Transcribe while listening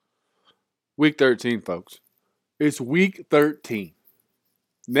Week 13, folks. It's week 13.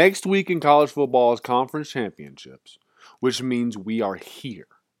 Next week in college football is conference championships, which means we are here.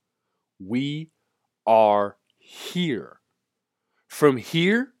 We are here. From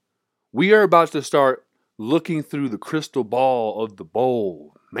here, we are about to start looking through the crystal ball of the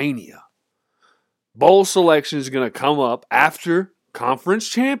bowl mania. Bowl selection is going to come up after conference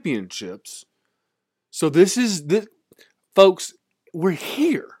championships. So this, folks, we're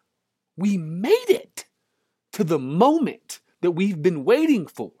here. We made it to the moment that we've been waiting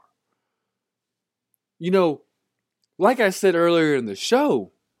for. You know, like I said earlier in the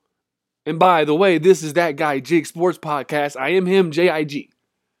show, and by the way, this is That Guy Jig Sports Podcast. I am him, J-I-G.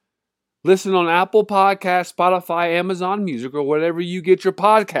 Listen on Apple Podcasts, Spotify, Amazon Music, or whatever you get your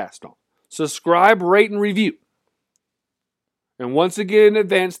podcast on. Subscribe, rate, and review. And once again in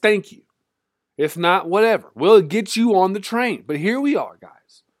advance, thank you. If not, whatever. We'll get you on the train. But here we are, guys.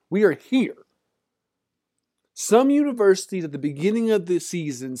 We are here. Some universities at the beginning of the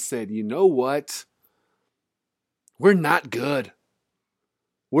season said, you know what? We're not good.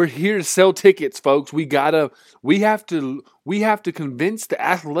 We're here to sell tickets, folks. We have to convince the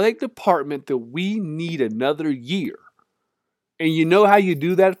athletic department that we need another year. And you know how you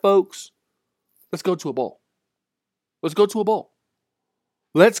do that, folks? Let's go to a bowl. Let's go to a bowl.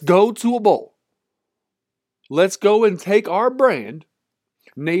 Let's go to a bowl. Let's go and take our brand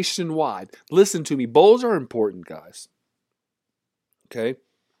nationwide. Listen to me. Bowls are important, guys. Okay?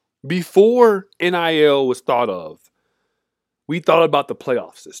 Before NIL was thought of, we thought about the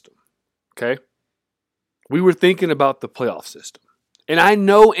playoff system. Okay? We were thinking about the playoff system. And I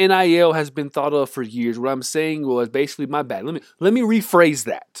know NIL has been thought of for years. What I'm saying was basically my bad. Let me rephrase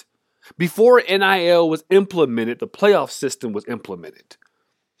that. Before NIL was implemented, the playoff system was implemented.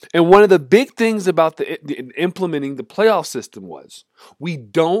 And one of the big things about implementing the playoff system was we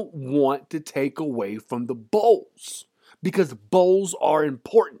don't want to take away from the bowls because bowls are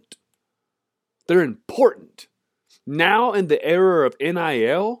important. They're important. Now in the era of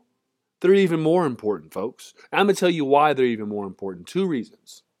NIL, they're even more important, folks. I'm going to tell you why they're even more important. 2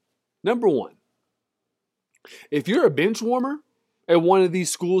 reasons. Number 1, if you're a bench warmer at one of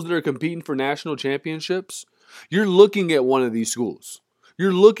these schools that are competing for national championships, you're looking at one of these schools.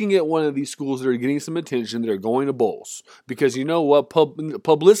 You're looking at one of these schools that are getting some attention, that are going to bowls. Because you know what?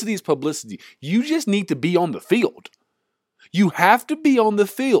 Publicity is publicity. You just need to be on the field. You have to be on the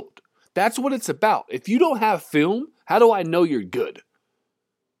field. That's what it's about. If you don't have film, how do I know you're good?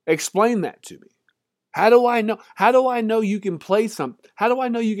 Explain that to me. How do I know? How do I know you can play something? How do I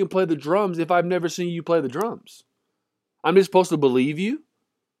know you can play the drums if I've never seen you play the drums? I'm just supposed to believe you?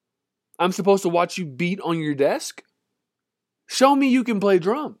 I'm supposed to watch you beat on your desk? Show me you can play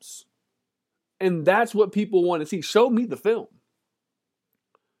drums. And that's what people want to see. Show me the film.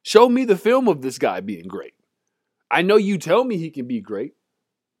 Show me the film of this guy being great. I know you tell me he can be great,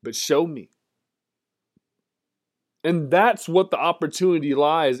 but show me. And that's what the opportunity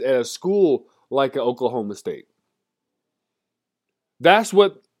lies at a school like Oklahoma State. That's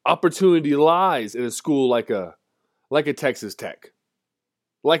what opportunity lies at a school like a Texas Tech,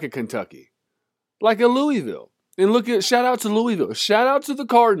 like a Kentucky, like a Louisville. And shout out to Louisville. Shout out to the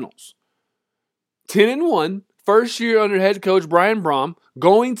Cardinals. 10-1, first year under head coach Brian Brohm,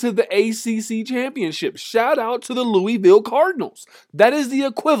 going to the ACC championship. Shout out to the Louisville Cardinals. That is the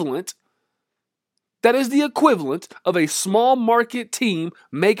equivalent of a small market team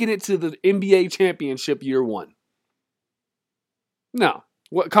making it to the NBA championship year 1. No,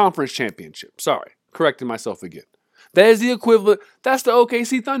 what conference championship? Sorry, correcting myself again. That is the equivalent. That's the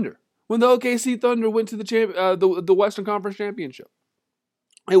OKC Thunder. When the OKC Thunder went to the Western Conference Championship,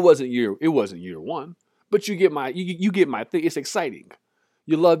 it wasn't year 1, but you get my thing. It's exciting.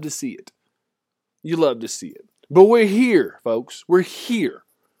 You love to see it. But we're here, folks. We're here.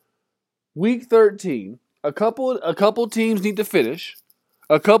 Week 13. A couple teams need to finish.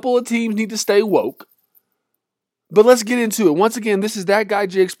 A couple of teams need to stay woke. But let's get into it. Once again, this is That Guy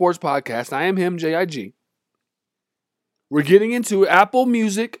Jig Sports Podcast. I am him, J-I-G. We're getting into Apple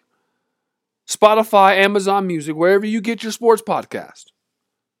Music, Spotify, Amazon Music, wherever you get your sports podcast.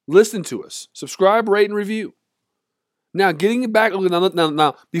 Listen to us. Subscribe, rate, and review. Now, getting it back,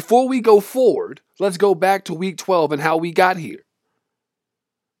 now, before we go forward, let's go back to week 12 and how we got here.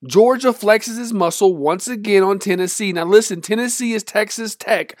 Georgia flexes his muscle once again on Tennessee. Now listen, Tennessee is Texas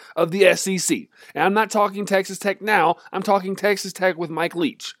Tech of the SEC. And I'm not talking Texas Tech now. I'm talking Texas Tech with Mike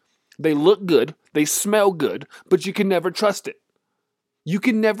Leach. They look good. They smell good. But you can never trust it. You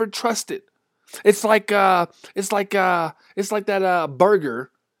can never trust it. It's like that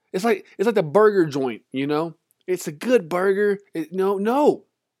burger. It's like the burger joint, you know? It's a good burger. No.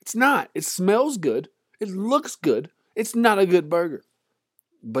 It's not. It smells good. It looks good. It's not a good burger,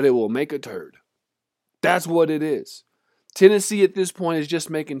 but it will make a turd. That's what it is. Tennessee at this point is just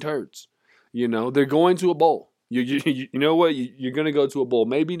making turds. They're going to a bowl. You know what? You're going to go to a bowl.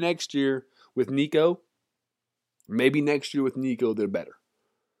 Maybe next year with Nico. Maybe next year with Nico, they're better.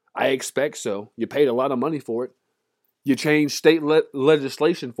 I expect so. You paid a lot of money for it. You changed state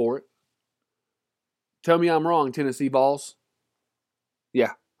legislation for it. Tell me I'm wrong, Tennessee balls.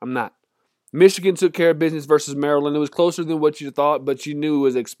 Yeah, I'm not. Michigan took care of business versus Maryland. It was closer than what you thought, but you knew it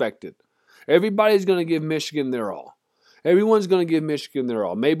was expected. Everybody's going to give Michigan their all. Everyone's going to give Michigan their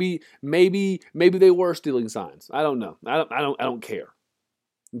all. Maybe they were stealing signs. I don't know. I don't care.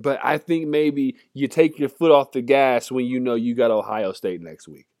 But I think maybe you take your foot off the gas when you know you got Ohio State next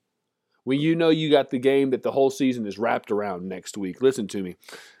week. When you know you got the game that the whole season is wrapped around next week. Listen to me.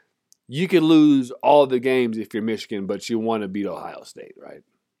 You can lose all the games if you're Michigan, but you want to beat Ohio State, right?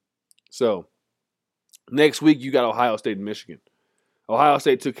 So, next week you got Ohio State and Michigan. Ohio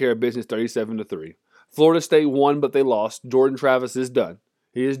State took care of business 37-3. Florida State won, but they lost. Jordan Travis is done.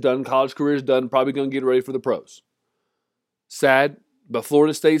 He is done. College career is done. Probably going to get ready for the pros. Sad, but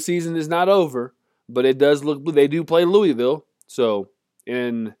Florida State season is not over. But it does look they do play Louisville. So,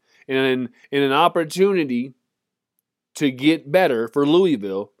 in an opportunity to get better for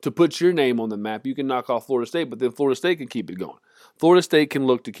Louisville, to put your name on the map, you can knock off Florida State, but then Florida State can keep it going. Florida State can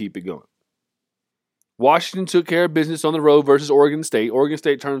look to keep it going. Washington took care of business on the road versus Oregon State. Oregon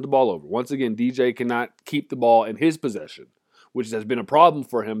State turned the ball over. Once again, DJ cannot keep the ball in his possession, which has been a problem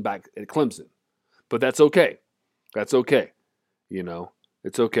for him back at Clemson. But that's okay. That's okay.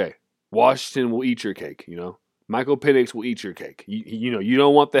 It's okay. Washington will eat your cake, Michael Penix will eat your cake. You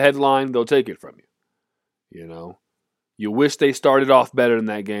don't want the headline, they'll take it from you. You wish they started off better in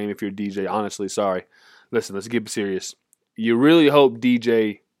that game if you're DJ. Honestly, sorry. Listen, let's get serious. You really hope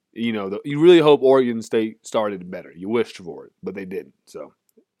DJ, you really hope Oregon State started better. You wished for it, but they didn't. So,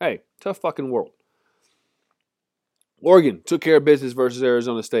 hey, tough fucking world. Oregon took care of business versus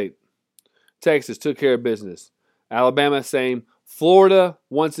Arizona State. Texas took care of business. Alabama, same. Florida,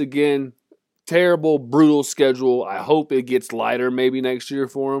 once again, terrible, brutal schedule. I hope it gets lighter maybe next year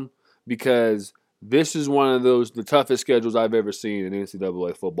for them because this is one of the toughest schedules I've ever seen in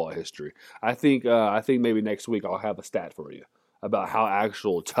NCAA football history. I think maybe next week I'll have a stat for you about how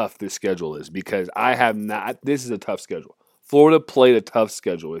actual tough this schedule is because I have not. This is a tough schedule. Florida played a tough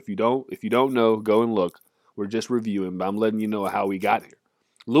schedule. If you don't know, go and look. We're just reviewing, but I'm letting you know how we got here.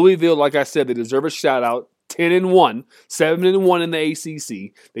 Louisville, like I said, they deserve a shout out. 10-1, 7-1 in the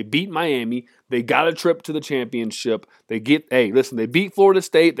ACC. They beat Miami. They got a trip to the championship. They beat Florida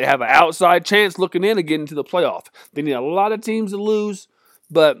State. They have an outside chance looking in to get into the playoff. They need a lot of teams to lose,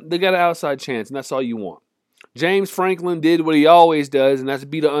 but they got an outside chance, and that's all you want. James Franklin did what he always does, and that's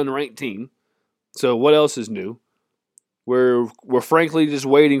beat an unranked team. So what else is new? We're frankly just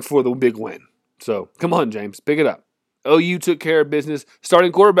waiting for the big win. So come on, James, pick it up. OU took care of business.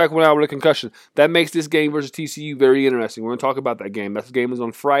 Starting quarterback went out with a concussion. That makes this game versus TCU very interesting. We're going to talk about that game. That game is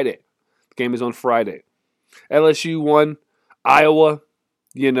on Friday. LSU won. Iowa,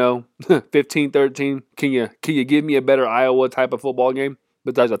 15-13. Can you give me a better Iowa type of football game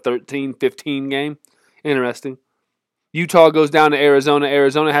besides a 13-15 game? Interesting. Utah goes down to Arizona.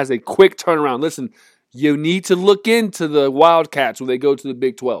 Arizona has a quick turnaround. Listen, you need to look into the Wildcats when they go to the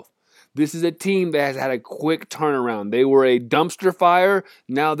Big 12. This is a team that has had a quick turnaround. They were a dumpster fire.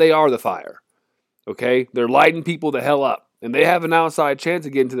 Now they are the fire. Okay? They're lighting people the hell up. And they have an outside chance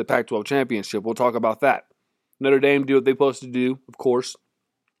of getting to the Pac-12 championship. We'll talk about that. Notre Dame do what they're supposed to do, of course.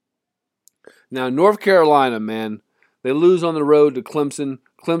 Now, North Carolina, man, they lose on the road to Clemson.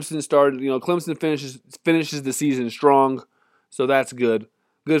 Clemson finishes the season strong, so that's good.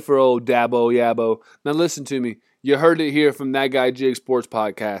 Good for old Dabo Yabo. Now, listen to me. You heard it here from That Guy Jig Sports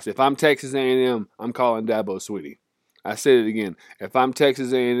Podcast. If I'm Texas A&M, I'm calling Dabo Swinney. I said it again. If I'm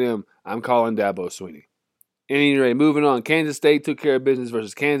Texas A&M, I'm calling Dabo Swinney. Anyway, moving on. Kansas State took care of business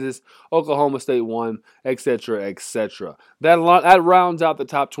versus Kansas. Oklahoma State won, etc., etc. That rounds out the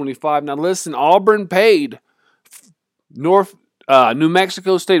top 25. Now listen, Auburn paid New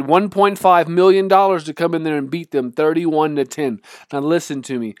Mexico State $1.5 million to come in there and beat them 31-10. Now listen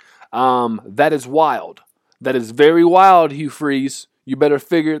to me. That is wild. That is very wild, Hugh Freeze. You better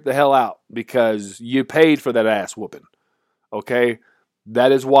figure it the hell out because you paid for that ass whooping. Okay?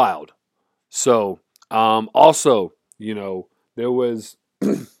 That is wild. So, also, there was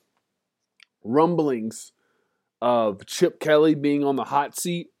rumblings of Chip Kelly being on the hot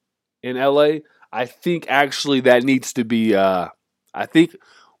seat in LA. I think actually that needs to be, don't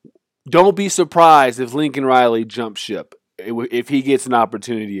be surprised if Lincoln Riley jumps ship. if he gets an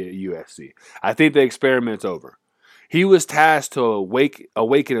opportunity at USC. I think the experiment's over. He was tasked to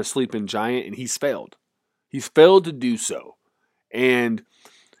awaken a sleeping giant, and he's failed. He's failed to do so. And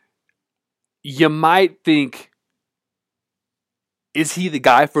you might think, is he the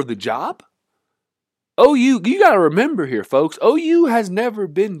guy for the job? OU, you got to remember here, folks, OU has never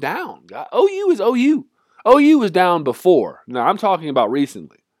been down. OU is OU. OU was down before. Now, I'm talking about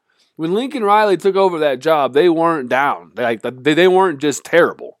recently. When Lincoln Riley took over that job, they weren't down. They weren't just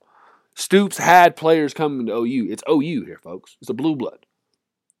terrible. Stoops had players coming to OU. It's OU here, folks. It's a blue blood.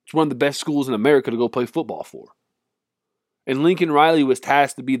 It's one of the best schools in America to go play football for. And Lincoln Riley was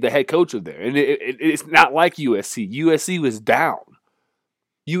tasked to be the head coach of there. And it's not like USC. USC was down.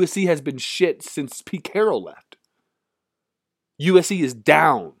 USC has been shit since Pete Carroll left. USC is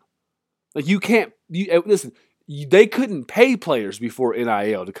down. Like listen, they couldn't pay players before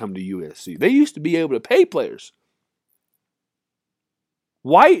NIL to come to USC. They used to be able to pay players.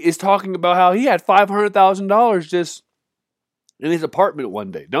 White is talking about how he had $500,000 just in his apartment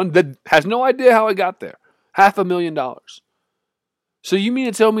one day. Has no idea how it got there. $500,000. So you mean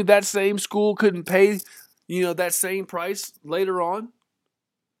to tell me that same school couldn't pay, that same price later on?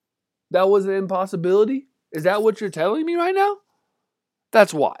 That was an impossibility? Is that what you're telling me right now?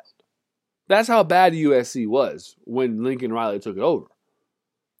 That's wild. That's how bad USC was when Lincoln Riley took it over.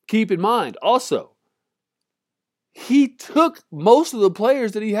 Keep in mind, also, he took most of the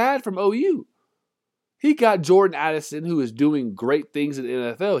players that he had from OU. He got Jordan Addison, who is doing great things in the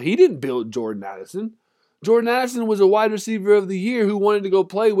NFL. He didn't build Jordan Addison. Jordan Addison was a wide receiver of the year who wanted to go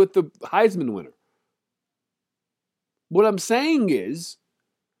play with the Heisman winner. What I'm saying is,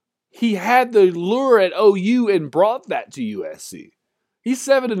 he had the lure at OU and brought that to USC. He's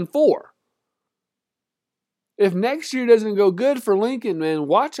 7-4. If next year doesn't go good for Lincoln, man,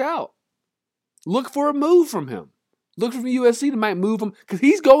 watch out. Look for a move from him. Look from USC to might move him because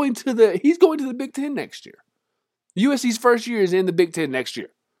he's going to the Big Ten next year. USC's first year is in the Big Ten next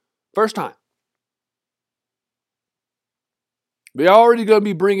year. First time. They're already going to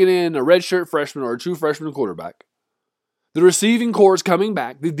be bringing in a redshirt freshman or a true freshman quarterback. The receiving core is coming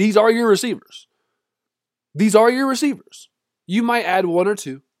back. These are your receivers. These are your receivers. You might add one or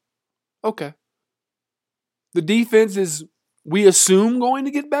two. Okay. The defense is, we assume, going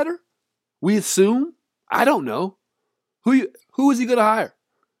to get better. We assume. I don't know. Who is he going to hire?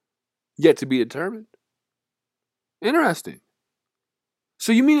 Yet to be determined. Interesting.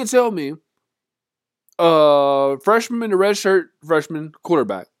 So you mean to tell me freshman to redshirt freshman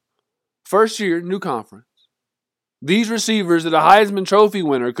quarterback, first year, new conference, these receivers that a Heisman Trophy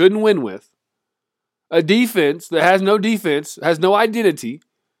winner couldn't win with, a defense that has no defense, has no identity,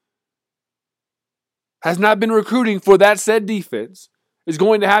 has not been recruiting for that said defense, is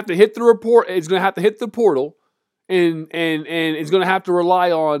going to have to hit the report. It's going to have to hit the portal, and it's going to have to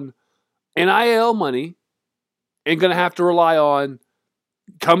rely on NIL money, and going to have to rely on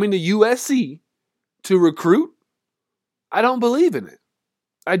coming to USC to recruit. I don't believe in it.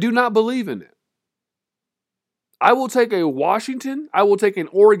 I do not believe in it. I will take a Washington, I will take an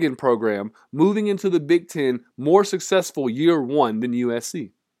Oregon program moving into the Big Ten more successful year one than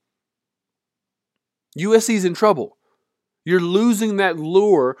USC. USC's in trouble. You're losing that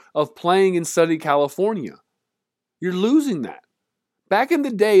lure of playing in sunny California. You're losing that. Back in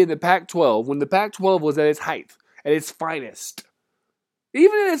the day in the Pac-12, when the Pac-12 was at its height, at its finest,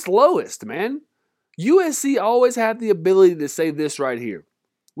 even at its lowest, man, USC always had the ability to say this right here.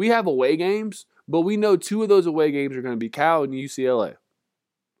 We have away games, but we know two of those away games are going to be Cal and UCLA.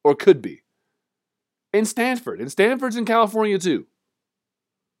 Or could be. And Stanford. And Stanford's in California too.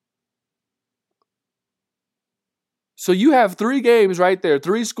 So you have three games right there,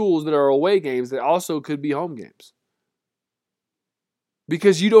 three schools that are away games that also could be home games.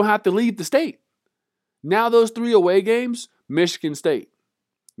 Because you don't have to leave the state. Now those three away games, Michigan State,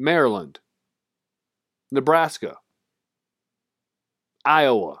 Maryland, Nebraska,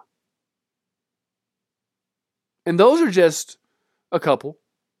 Iowa. And those are just a couple.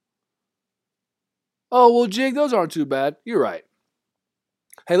 Oh, well, Jig, those aren't too bad. You're right.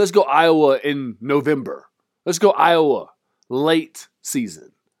 Hey, let's go Iowa in November. Let's go Iowa late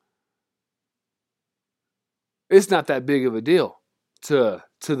season. It's not that big of a deal to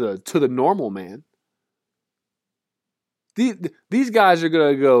the normal man. These guys are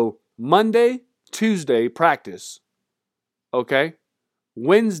going to go Monday, Tuesday practice. Okay?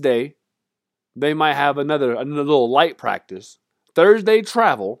 Wednesday, they might have another little light practice. Thursday,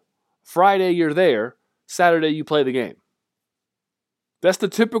 travel. Friday, you're there. Saturday, you play the game. That's a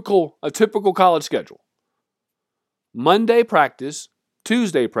typical college schedule. Monday practice,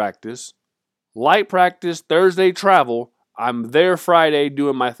 Tuesday practice, light practice, Thursday travel, I'm there Friday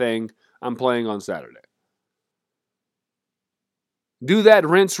doing my thing. I'm playing on Saturday. Do that,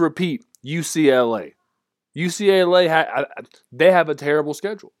 rinse, repeat. UCLA. UCLA, they have a terrible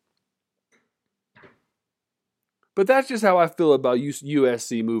schedule. But that's just how I feel about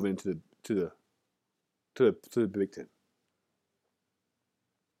USC moving to the Big Ten.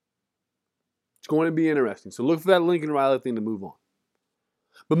 It's going to be interesting. So look for that Lincoln Riley thing to move on.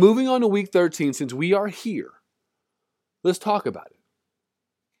 But moving on to Week 13, since we are here, let's talk about it.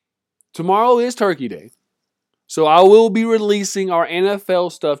 Tomorrow is Turkey Day. So I will be releasing our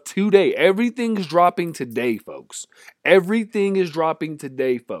NFL stuff today. Everything's dropping today, folks. Everything is dropping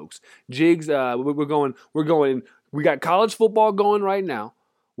today, folks. Jigs, we're going. We got college football going right now.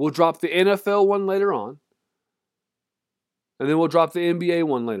 We'll drop the NFL one later on. And then we'll drop the NBA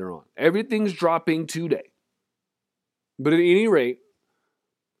one later on. Everything's dropping today. But at any rate,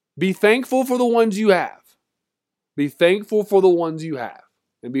 be thankful for the ones you have. Be thankful for the ones you have.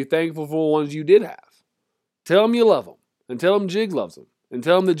 And be thankful for the ones you did have. Tell them you love them. And tell them Jig loves them. And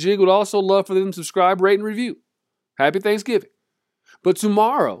tell them that Jig would also love for them to subscribe, rate, and review. Happy Thanksgiving. But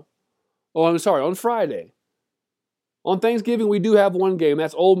tomorrow, on Friday, on Thanksgiving, we do have one game.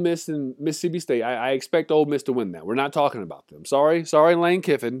 That's Ole Miss and Mississippi State. I expect Ole Miss to win that. We're not talking about them. Sorry, Lane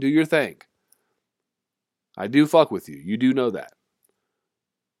Kiffin. Do your thing. I do fuck with you. You do know that.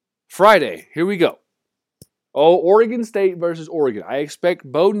 Friday, here we go. Oregon State versus Oregon. I expect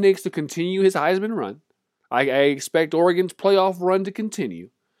Bo Nix to continue his Heisman run. I expect Oregon's playoff run to continue.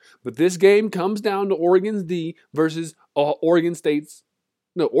 But this game comes down to Oregon's D versus Oregon State's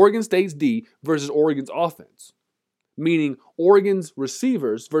D versus Oregon's offense. Meaning Oregon's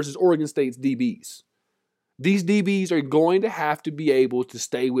receivers versus Oregon State's DBs. These DBs are going to have to be able to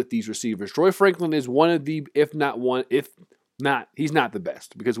stay with these receivers. Troy Franklin is one of the, he's not the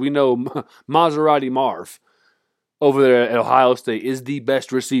best. Because we know Maserati Marv over there at Ohio State is the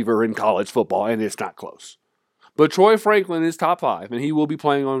best receiver in college football, and it's not close. But Troy Franklin is top 5, and he will be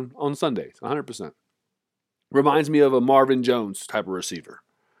playing on Sundays, 100%. Reminds me of a Marvin Jones type of receiver.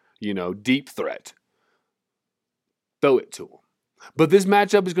 Deep threat. Throw it to him. But this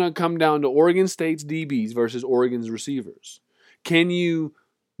matchup is going to come down to Oregon State's DBs versus Oregon's receivers. Can you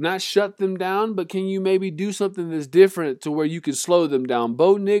not shut them down, but can you maybe do something that's different to where you can slow them down?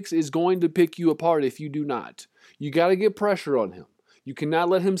 Bo Nix is going to pick you apart if you do not. You got to get pressure on him. You cannot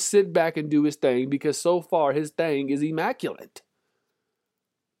let him sit back and do his thing because so far his thing is immaculate.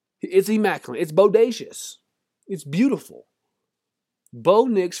 It's immaculate. It's bodacious. It's beautiful. Bo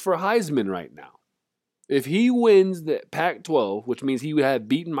Nix for Heisman right now. If he wins the Pac-12, which means he would have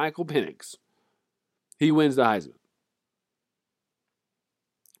beaten Michael Penix, he wins the Heisman.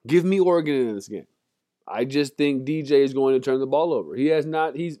 Give me Oregon in this game. I just think DJ is going to turn the ball over.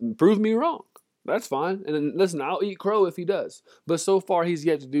 He's proved me wrong. That's fine. And listen, I'll eat crow if he does. But so far, he's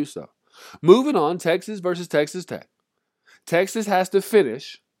yet to do so. Moving on, Texas versus Texas Tech. Texas has to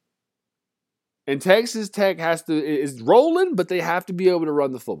finish. And Texas Tech is rolling, but they have to be able to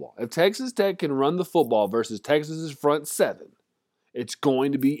run the football. If Texas Tech can run the football versus Texas's front 7, it's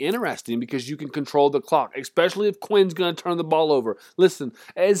going to be interesting because you can control the clock, especially if Quinn's going to turn the ball over. Listen,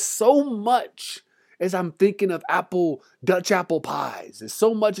 as so much as I'm thinking of Dutch apple pies, as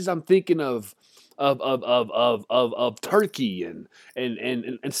so much as I'm thinking of turkey and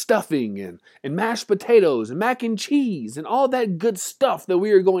stuffing and mashed potatoes and mac and cheese and all that good stuff that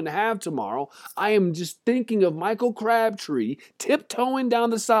we are going to have tomorrow, I am just thinking of Michael Crabtree tiptoeing down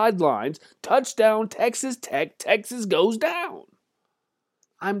the sidelines, touchdown Texas Tech, Texas goes down.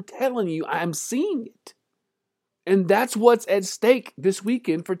 I'm telling you, I'm seeing it. And that's what's at stake this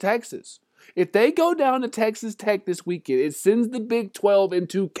weekend for Texas. If they go down to Texas Tech this weekend, it sends the Big 12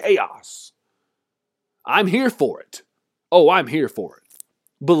 into chaos. I'm here for it. Oh, I'm here for it.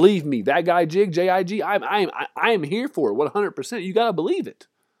 Believe me, that guy Jig, J-I-G, I am here for it 100%. You got to believe it.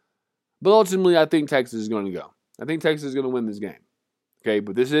 But ultimately, I think Texas is going to go. I think Texas is going to win this game. Okay,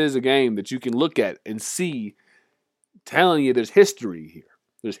 but this is a game that you can look at and see, telling you there's history here.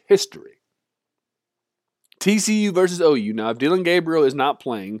 There's history. TCU versus OU. Now, if Dylan Gabriel is not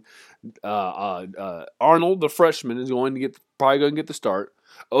playing, Arnold, the freshman, is probably going to get the start.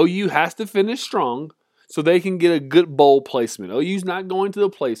 OU has to finish strong so they can get a good bowl placement. OU's not going to the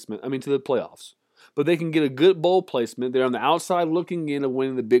playoffs. But they can get a good bowl placement. They're on the outside looking in of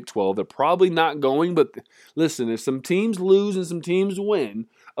winning the Big 12. They're probably not going, but listen, if some teams lose and some teams win,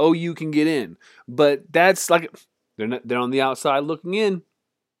 OU can get in. But that's like they're on the outside looking in.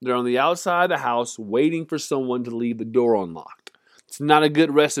 They're on the outside of the house waiting for someone to leave the door unlocked. It's not a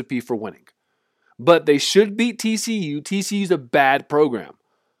good recipe for winning. But they should beat TCU. TCU's a bad program.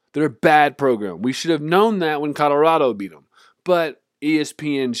 They're a bad program. We should have known that when Colorado beat them. but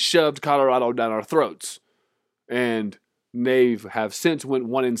ESPN shoved Colorado down our throats. And they have since went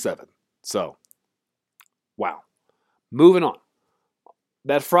 1-7. So, wow. Moving on.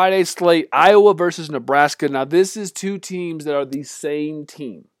 That Friday slate, Iowa versus Nebraska. Now, this is two teams that are the same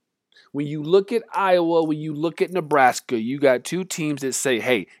team. When you look at Iowa, when you look at Nebraska, you got two teams that say,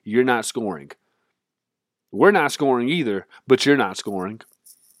 hey, you're not scoring. We're not scoring either, but you're not scoring.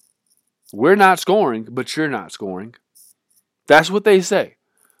 We're not scoring, but you're not scoring. That's what they say.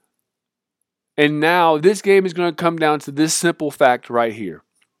 And now this game is going to come down to this simple fact right here.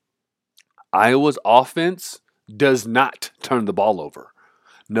 Iowa's offense does not turn the ball over.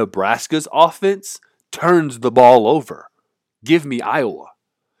 Nebraska's offense turns the ball over. Give me Iowa.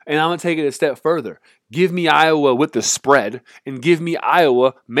 And I'm going to take it a step further. Give me Iowa with the spread, and give me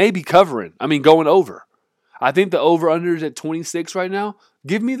Iowa maybe covering. Going over. I think the over-under is at 26 right now.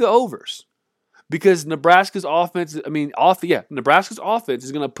 Give me the overs. Because Nebraska's offense, Nebraska's offense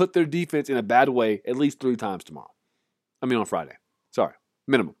is going to put their defense in a bad way at least 3 times tomorrow. On Friday. Sorry.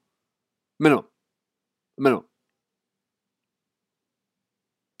 Minimum.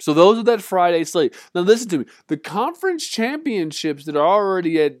 So those are that Friday slate. Now listen to me. The conference championships that are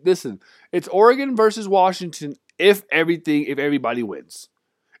already it's Oregon versus Washington if everybody wins.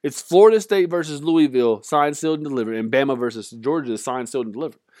 It's Florida State versus Louisville, signed, sealed, and delivered, and Bama versus Georgia, signed, sealed, and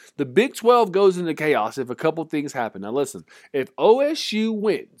delivered. The Big 12 goes into chaos if a couple things happen. Now listen, if OSU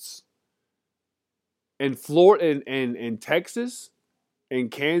wins and Florida and Texas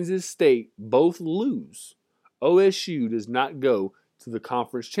and Kansas State both lose, OSU does not go to the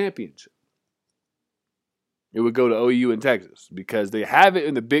conference championship. It would go to OU and Texas because they have it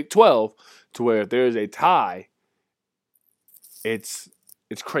in the Big 12 to where if there is a tie, it's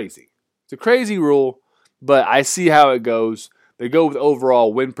crazy. It's a crazy rule, but I see how it goes. They go with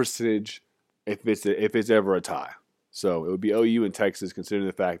overall win percentage if it's ever a tie. So it would be OU and Texas, considering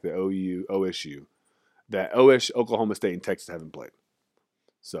the fact that OSU, Oklahoma State and Texas haven't played.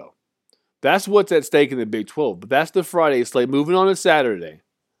 So that's what's at stake in the Big 12. But that's the Friday slate. Moving on to Saturday,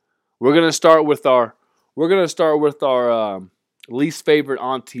 we're gonna start with our least favorite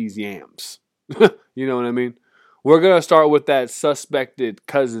auntie's yams. You know what I mean? We're going to start with that suspected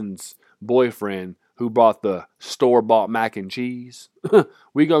cousin's boyfriend who brought the store-bought mac and cheese.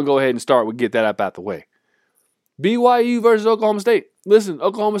 We're going to go ahead and get that up out the way. BYU versus Oklahoma State. Listen,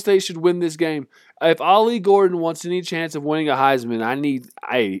 Oklahoma State should win this game. If Ollie Gordon wants any chance of winning a Heisman, I need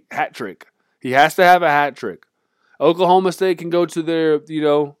a hat trick. He has to have a hat trick. Oklahoma State can go to their,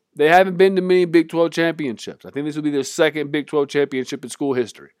 they haven't been to many Big 12 championships. I think this will be their second Big 12 championship in school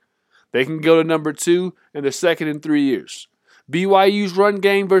history. They can go to number 2 and the second in 3 years. BYU's run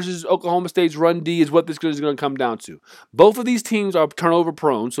game versus Oklahoma State's run D is what this is going to come down to. Both of these teams are turnover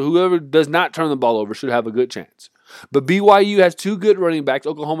prone, so whoever does not turn the ball over should have a good chance. But BYU has 2 good running backs.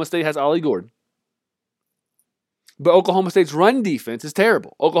 Oklahoma State has Ollie Gordon. But Oklahoma State's run defense is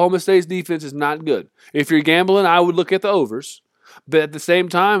terrible. Oklahoma State's defense is not good. If you're gambling, I would look at the overs. But at the same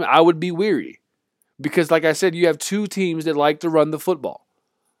time, I would be weary. Because like I said, you have 2 teams that like to run the football.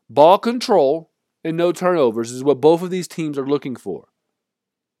 Ball control and no turnovers is what both of these teams are looking for.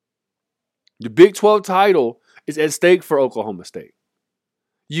 The Big 12 title is at stake for Oklahoma State.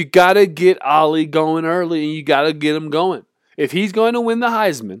 You got to get Ollie going early, and you got to get him going. If he's going to win the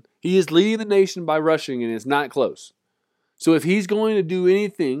Heisman, he is leading the nation by rushing, and it's not close. So if he's going to do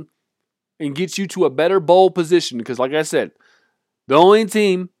anything and get you to a better bowl position, because like I said, the only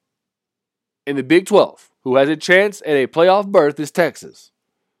team in the Big 12 who has a chance at a playoff berth is Texas.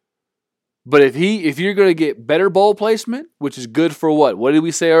 But if you're going to get better bowl placement, which is good for what? What did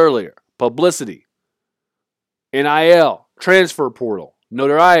we say earlier? Publicity, NIL, transfer portal,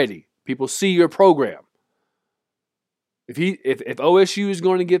 notoriety. People see your program. If OSU is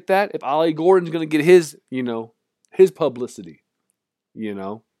going to get that, if Ollie Gordon's going to get his publicity,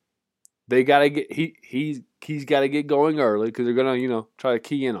 they got to get he's got to get going early because they're going to try to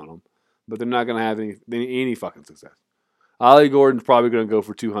key in on him, but they're not going to have any fucking success. Ollie Gordon's probably going to go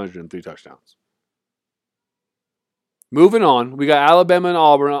for 203 touchdowns. Moving on, we got Alabama and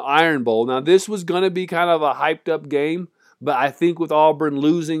Auburn on Iron Bowl. Now, this was going to be kind of a hyped-up game, but I think with Auburn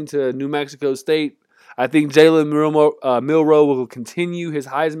losing to New Mexico State, I think Jalen Milroe will continue his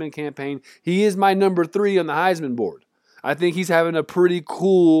Heisman campaign. He is my number 3 on the Heisman board. I think he's having a pretty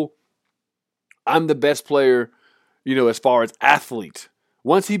cool, I'm the best player, as far as athlete.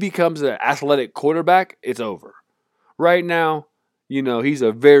 Once he becomes an athletic quarterback, it's over. Right now, he's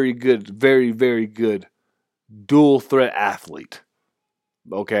a very good, very, very good dual threat athlete.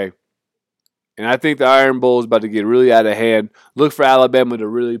 Okay? And I think the Iron Bowl is about to get really out of hand. Look for Alabama to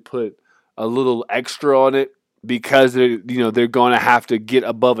really put a little extra on it because they're going to have to get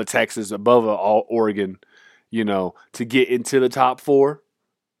above a Texas, above a Oregon, to get into the top four,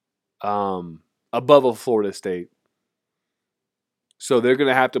 above a Florida State. So they're going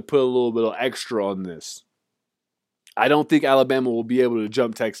to have to put a little bit of extra on this. I don't think Alabama will be able to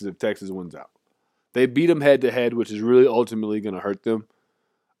jump Texas if Texas wins out. They beat them head to head, which is really ultimately going to hurt them.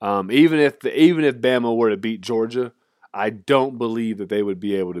 Even if Bama were to beat Georgia, I don't believe that they would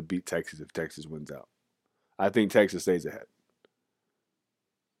be able to beat Texas if Texas wins out. I think Texas stays ahead.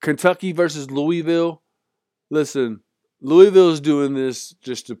 Kentucky versus Louisville. Listen, Louisville's doing this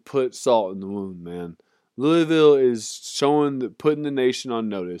just to put salt in the wound, man. Louisville is putting the nation on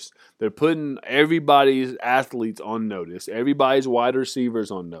notice. They're putting everybody's athletes on notice. Everybody's wide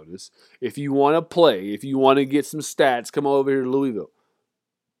receivers on notice. If you want to play, if you want to get some stats, come over here to Louisville.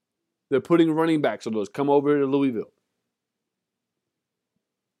 They're putting running backs on those. Come over here to Louisville.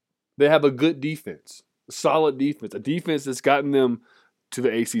 They have a good defense, a solid defense, a defense that's gotten them to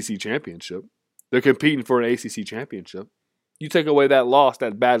the ACC championship. They're competing for an ACC championship. You take away that loss,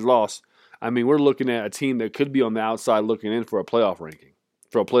 that bad loss, I mean, we're looking at a team that could be on the outside looking in for a playoff ranking,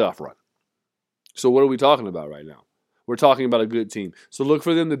 for a playoff run. So what are we talking about right now? We're talking about a good team. So look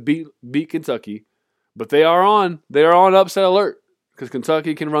for them to beat Kentucky, but they are on upset alert because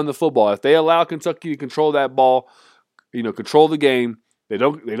Kentucky can run the football. If they allow Kentucky to control that ball, control the game, they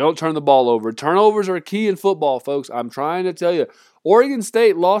don't turn the ball over. Turnovers are key in football, folks. I'm trying to tell you. Oregon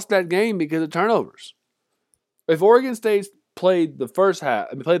State lost that game because of turnovers. If Oregon State played the first half,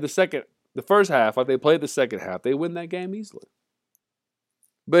 the first half like they played the second half, they win that game easily.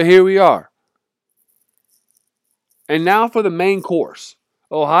 But here we are. And now for the main course.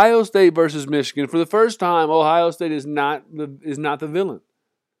 Ohio State versus Michigan. For the first time, Ohio State is not the villain.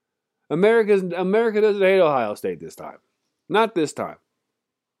 America doesn't hate Ohio State this time. Not this time.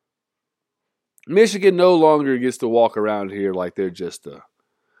 Michigan no longer gets to walk around here like they're just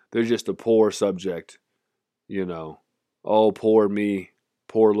a poor subject. Oh, poor me,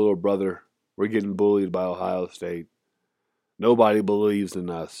 poor little brother. We're getting bullied by Ohio State. Nobody believes in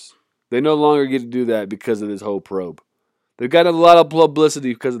us. They no longer get to do that because of this whole probe. They've got a lot of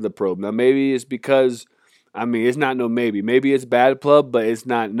publicity because of the probe. Now, maybe it's because, it's not no maybe. Maybe it's bad pub, but it's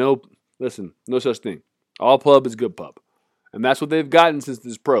not no such thing. All pub is good pub. And that's what they've gotten since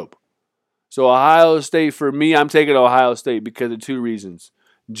this probe. So Ohio State, for me, I'm taking Ohio State because of two reasons.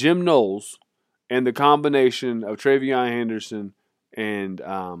 Jim Knowles and the combination of TreVeyon Henderson and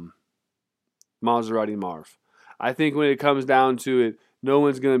Maserati Marv. I think when it comes down to it, no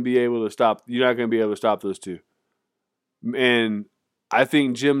one's going to be able to stop. You're not going to be able to stop those two. And I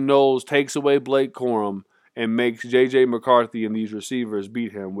think Jim Knowles takes away Blake Corum and makes J.J. McCarthy and these receivers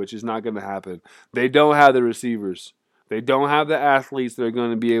beat him, which is not going to happen. They don't have the receivers. They don't have the athletes that are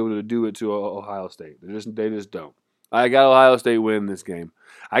going to be able to do it to Ohio State. They just don't. I got Ohio State winning this game.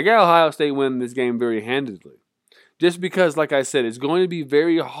 I got Ohio State winning this game very handedly. Just because, like I said, it's going to be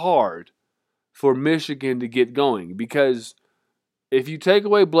very hard for Michigan to get going. Because if you take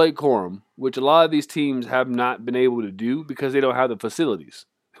away Blake Corum, which a lot of these teams have not been able to do because they don't have the facilities,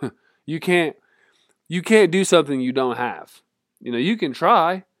 you can't do something you don't have. You can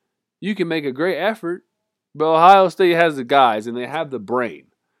try. You can make a great effort. But Ohio State has the guys, and they have the brain.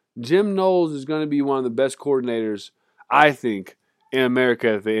 Jim Knowles is going to be one of the best coordinators, I think, in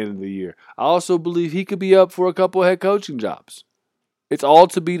America at the end of the year. I also believe he could be up for a couple head coaching jobs. It's all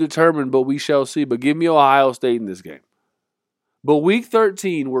to be determined, but we shall see. But give me Ohio State in this game. But Week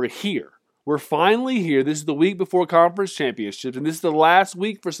 13, we're here. We're finally here. This is the week before conference championships, and this is the last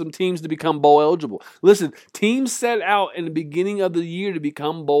week for some teams to become bowl eligible. Listen, teams set out in the beginning of the year to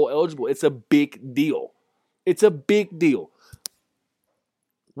become bowl eligible. It's a big deal. It's a big deal.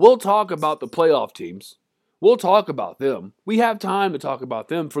 We'll talk about the playoff teams. We'll talk about them. We have time to talk about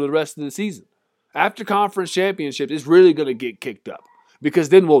them for the rest of the season. After conference championships, it's really going to get kicked up because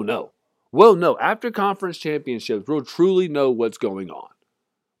then we'll know. We'll know. After conference championships, we'll truly know what's going on.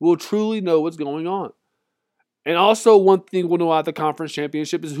 We'll truly know what's going on. And also one thing we'll know at the conference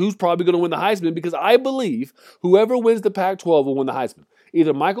championship is who's probably going to win the Heisman because I believe whoever wins the Pac-12 will win the Heisman.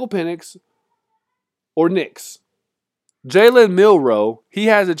 Either Michael Penix or Nix. Jalen Milroe, he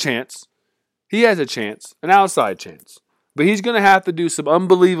has a chance. He has a chance, an outside chance. But he's going to have to do some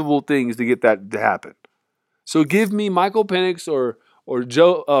unbelievable things to get that to happen. So give me Michael Penix or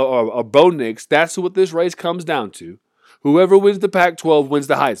Bo Nix. That's what this race comes down to. Whoever wins the Pac-12 wins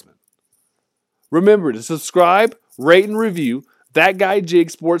the Heisman. Remember to subscribe, rate, and review That Guy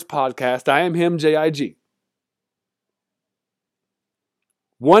Jig Sports Podcast. I am him, J-I-G.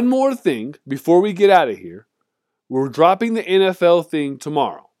 One more thing before we get out of here. We're dropping the NFL thing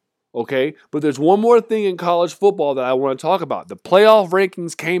tomorrow. Okay? But there's one more thing in college football that I want to talk about. The playoff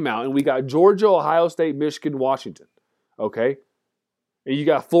rankings came out, and we got Georgia, Ohio State, Michigan, Washington. Okay? And you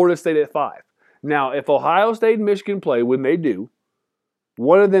got Florida State at 5. Now, if Ohio State and Michigan play, when they do,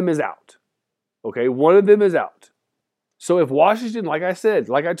 one of them is out. Okay? One of them is out. So if Washington, like I said,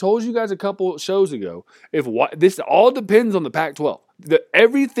 like I told you guys a couple shows ago, this all depends on the Pac-12.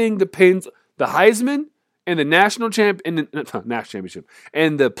 Everything depends. The Heisman and the national championship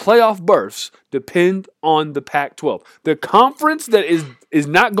and the playoff berths depend on the Pac-12. The conference that is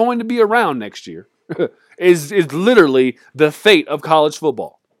not going to be around next year is literally the fate of college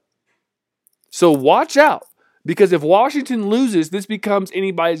football. So watch out. Because if Washington loses, this becomes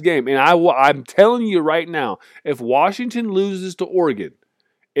anybody's game. And I'm telling you right now, if Washington loses to Oregon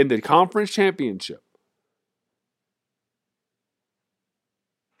in the conference championship,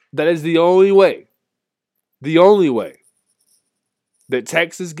 that is the only way that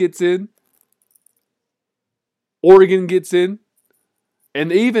Texas gets in, Oregon gets in,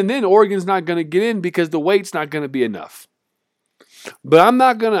 and even then Oregon's not going to get in because the weight's not going to be enough. But I'm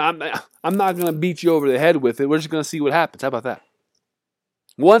not gonna beat you over the head with it. We're just gonna see what happens. How about that?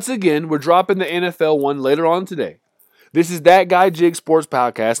 Once again, we're dropping the NFL one later on today. This is That Guy Jig Sports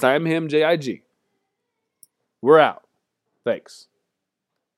Podcast. I am him, JIG. We're out. Thanks.